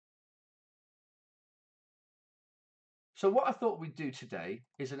So what I thought we'd do today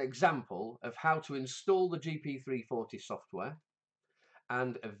is an example of how to install the GP340 software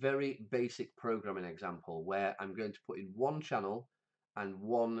and a very basic programming example where I'm going to put in one channel and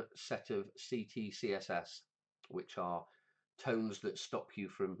one set of CT/CSS, which are tones that stop you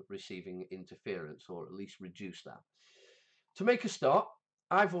from receiving interference, or at least reduce that. To make a start,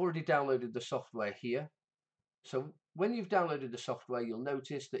 I've already downloaded the software here. So when you've downloaded the software, you'll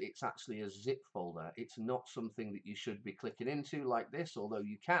notice that it's actually a zip folder. It's not something that you should be clicking into like this, although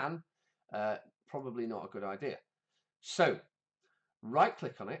you can. Probably not a good idea. So right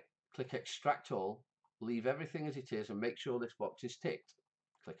click on it, click extract all, leave everything as it is and make sure this box is ticked.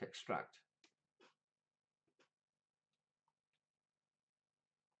 Click extract.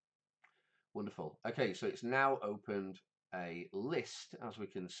 Wonderful. Okay, so it's now opened a list, as we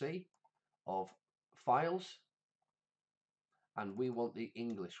can see, of files, and we want the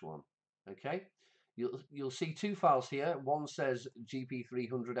English one. Okay, you'll see two files here. One says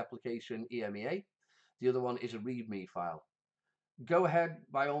GP300 application EMEA. The other one is a README file. Go ahead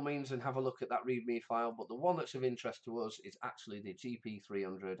by all means and have a look at that README file, but the one that's of interest to us is actually the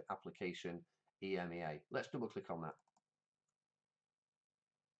GP300 application EMEA. Let's double click on that.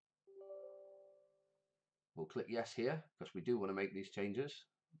 We'll click yes here because we do want to make these changes.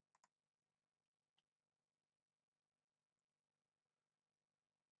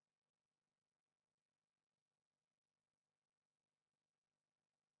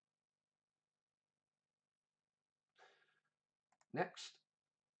 Next.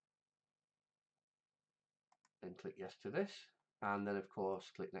 Then click yes to this. And then of course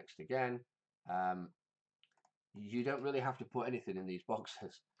click next again. You don't really have to put anything in these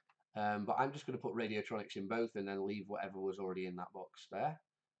boxes. But I'm just going to put Radiotronics in both and then leave whatever was already in that box there.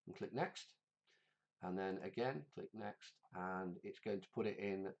 And click next. And then again, click next. And it's going to put it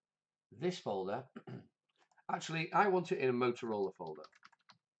in this folder. Actually, I want it in a Motorola folder.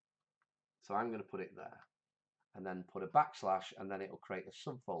 So I'm going to put it there. And then put a backslash and then it'll create a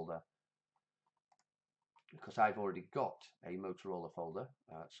subfolder. Because I've already got a Motorola folder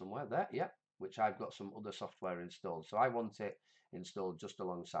somewhere there. Yeah. Which I've got some other software installed. So I want it installed just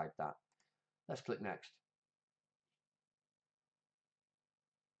alongside that. Let's click next.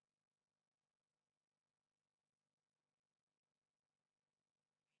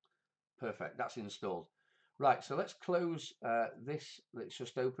 Perfect, that's installed. Right, so let's close this that's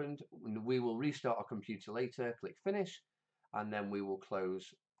just opened. We will restart our computer later, click finish, and then we will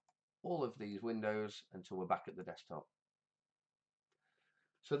close all of these windows until we're back at the desktop.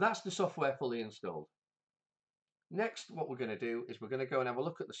 So that's the software fully installed. Next, what we're going to do is we're going to go and have a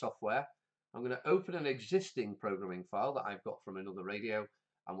look at the software. I'm going to open an existing programming file that I've got from another radio,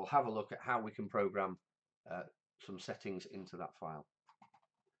 and we'll have a look at how we can program some settings into that file.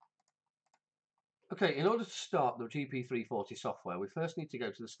 Okay, in order to start the GP340 software, we first need to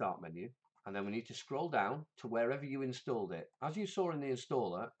go to the Start menu, and then we need to scroll down to wherever you installed it. As you saw in the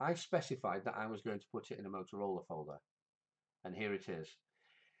installer, I specified that I was going to put it in a Motorola folder, and here it is.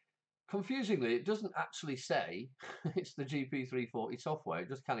 Confusingly, it doesn't actually say it's the GP340 software. It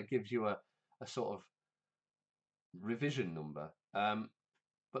just kind of gives you a sort of revision number,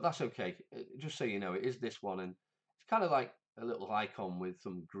 but that's okay. Just so you know, it is this one, and it's kind of like a little icon with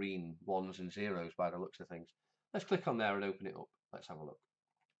some green ones and zeros by the looks of things. Let's click on there and open it up. Let's have a look.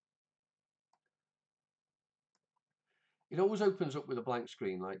 It always opens up with a blank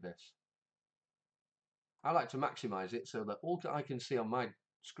screen like this. I like to maximize it so that all that I can see on my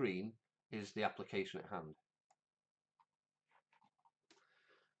screen is the application at hand.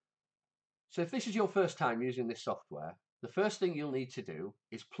 So if this is your first time using this software, the first thing you'll need to do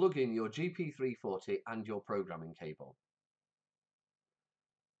is plug in your GP340 and your programming cable.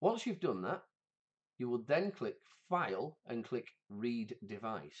 Once you've done that, you will then click File and click Read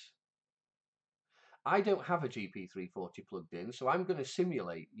Device. I don't have a GP340 plugged in, so I'm going to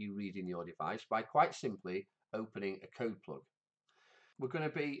simulate you reading your device by quite simply opening a code plug. We're going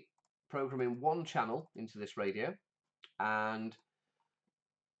to be programming one channel into this radio, and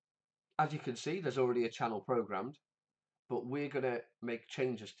as you can see, there's already a channel programmed, but we're going to make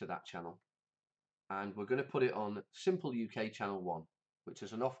changes to that channel, and we're going to put it on Simple UK Channel 1, which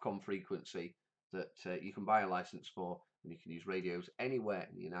is an Ofcom frequency that you can buy a license for, and you can use radios anywhere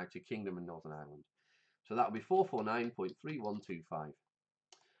in the United Kingdom and Northern Ireland. So that will be 449.3125,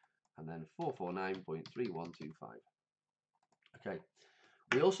 and then 449.3125. Okay.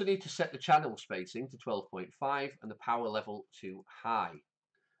 We also need to set the channel spacing to 12.5 and the power level to high.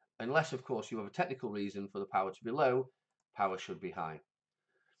 Unless, of course, you have a technical reason for the power to be low, power should be high.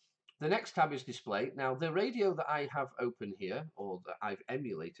 The next tab is display. Now, the radio that I have open here, or that I've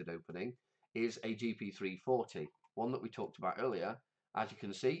emulated opening, is a GP340. one that we talked about earlier, as you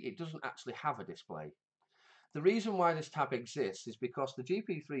can see, it doesn't actually have a display. The reason why this tab exists is because the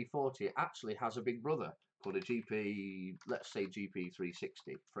GP340 actually has a big brother called a GP, let's say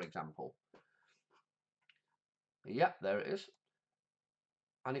GP360, for example. Yep, there it is.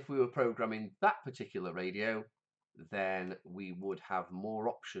 And if we were programming that particular radio, then we would have more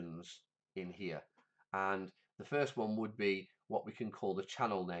options in here. And the first one would be what we can call the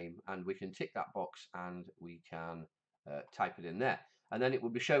channel name, and we can tick that box and we can type it in there. And then it will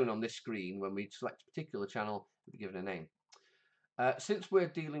be shown on this screen when we select a particular channel, we'll be given a name. Since we're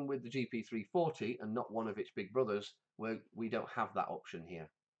dealing with the GP340 and not one of its big brothers, we don't have that option here.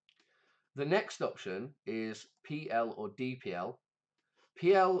 The next option is PL or DPL.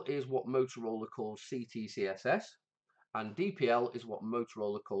 PL is what Motorola calls CTCSS, and DPL is what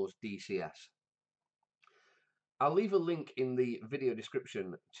Motorola calls DCS. I'll leave a link in the video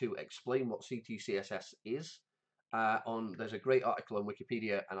description to explain what CTCSS is. There's a great article on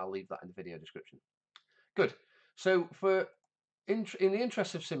Wikipedia, and I'll leave that in the video description. Good. So in the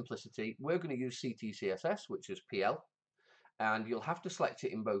interest of simplicity, we're going to use CTCSS, which is PL, and you'll have to select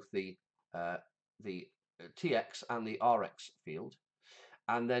it in both the TX and the RX field.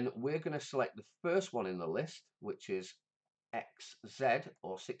 And then we're going to select the first one in the list, which is XZ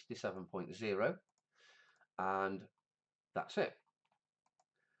or 67.0, and that's it.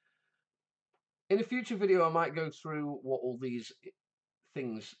 In a future video, I might go through what all these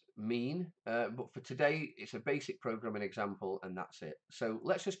things mean, but for today, it's a basic programming example, and that's it. So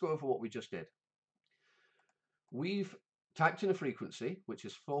let's just go over what we just did. We've typed in a frequency, which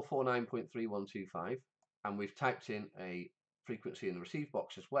is 449.3125, and we've typed in a frequency in the receive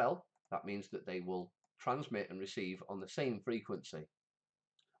box as well. That means that they will transmit and receive on the same frequency.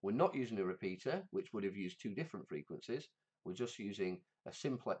 We're not using a repeater, which would have used two different frequencies. We're just using a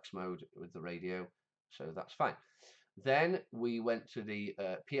simplex mode with the radio, so that's fine. Then we went to the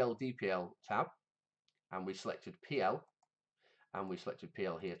PL-DPL tab, and we selected PL, and we selected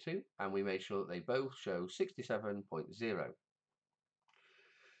PL here too, and we made sure that they both show 67.0.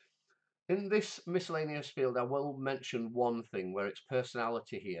 In this miscellaneous field, I will mention one thing where it's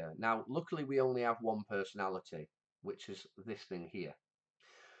personality here. Now, luckily we only have one personality, which is this thing here.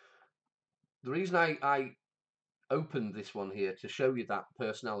 The reason I opened this one here to show you that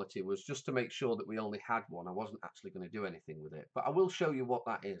personality was just to make sure that we only had one. I wasn't actually going to do anything with it, but I will show you what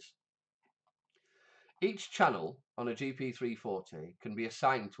that is. Each channel on a GP340 can be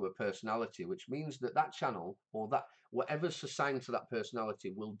assigned to a personality, which means that that channel or that whatever's assigned to that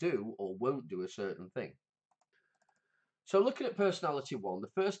personality will do or won't do a certain thing. So looking at personality 1,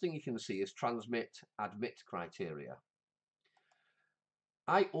 the first thing you can see is transmit admit criteria.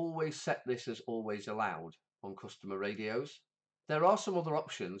 I always set this as always allowed on customer radios. There are some other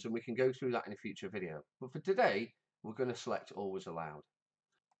options and we can go through that in a future video, but for today we're going to select always allowed.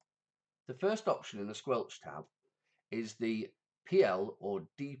 The first option in the squelch tab is the PL or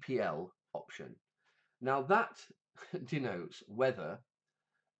DPL option. Now that denotes whether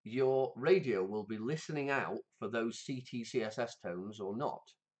your radio will be listening out for those CTCSS tones or not.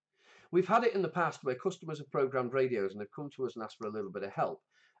 We've had it in the past where customers have programmed radios and they've come to us and asked for a little bit of help,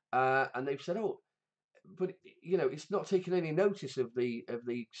 and they've said, "Oh, but you know, it's not taking any notice of the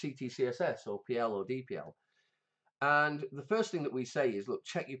CTCSS or PL or DPL." And the first thing that we say is, look,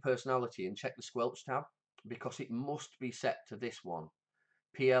 check your personality and check the squelch tab, because it must be set to this one,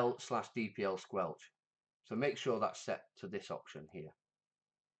 PL/DPL squelch. So make sure that's set to this option here.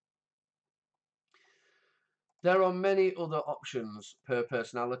 There are many other options per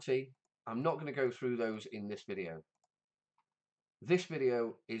personality. I'm not going to go through those in this video. This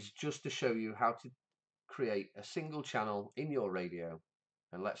video is just to show you how to create a single channel in your radio,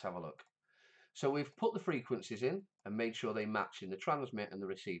 and let's have a look. So we've put the frequencies in and made sure they match in the transmit and the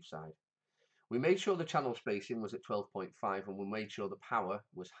receive side. We made sure the channel spacing was at 12.5 and we made sure the power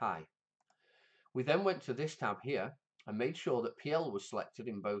was high. We then went to this tab here and made sure that PL was selected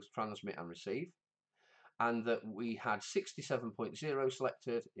in both transmit and receive, and that we had 67.0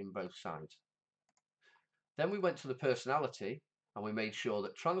 selected in both sides. Then we went to the personality and we made sure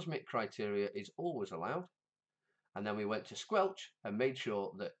that transmit criteria is always allowed. And then we went to squelch and made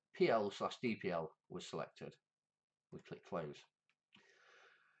sure that PL/DPL was selected. We click close.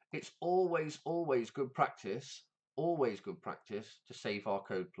 It's always good practice, to save our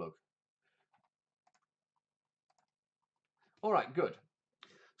code plug. All right, good.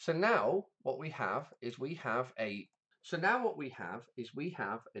 So now what we have is we have a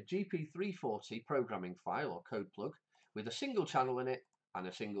GP340 programming file or code plug with a single channel in it and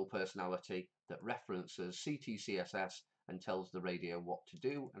a single personality that references CTCSS and tells the radio what to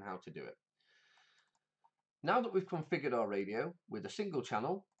do and how to do it. Now that we've configured our radio with a single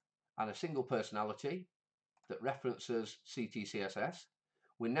channel and a single personality that references CTCSS,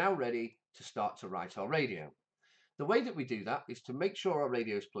 we're now ready to start to write our radio. The way that we do that is to make sure our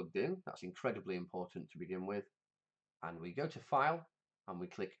radio is plugged in. That's incredibly important to begin with. And we go to File and we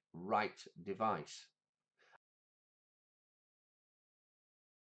click Write Device.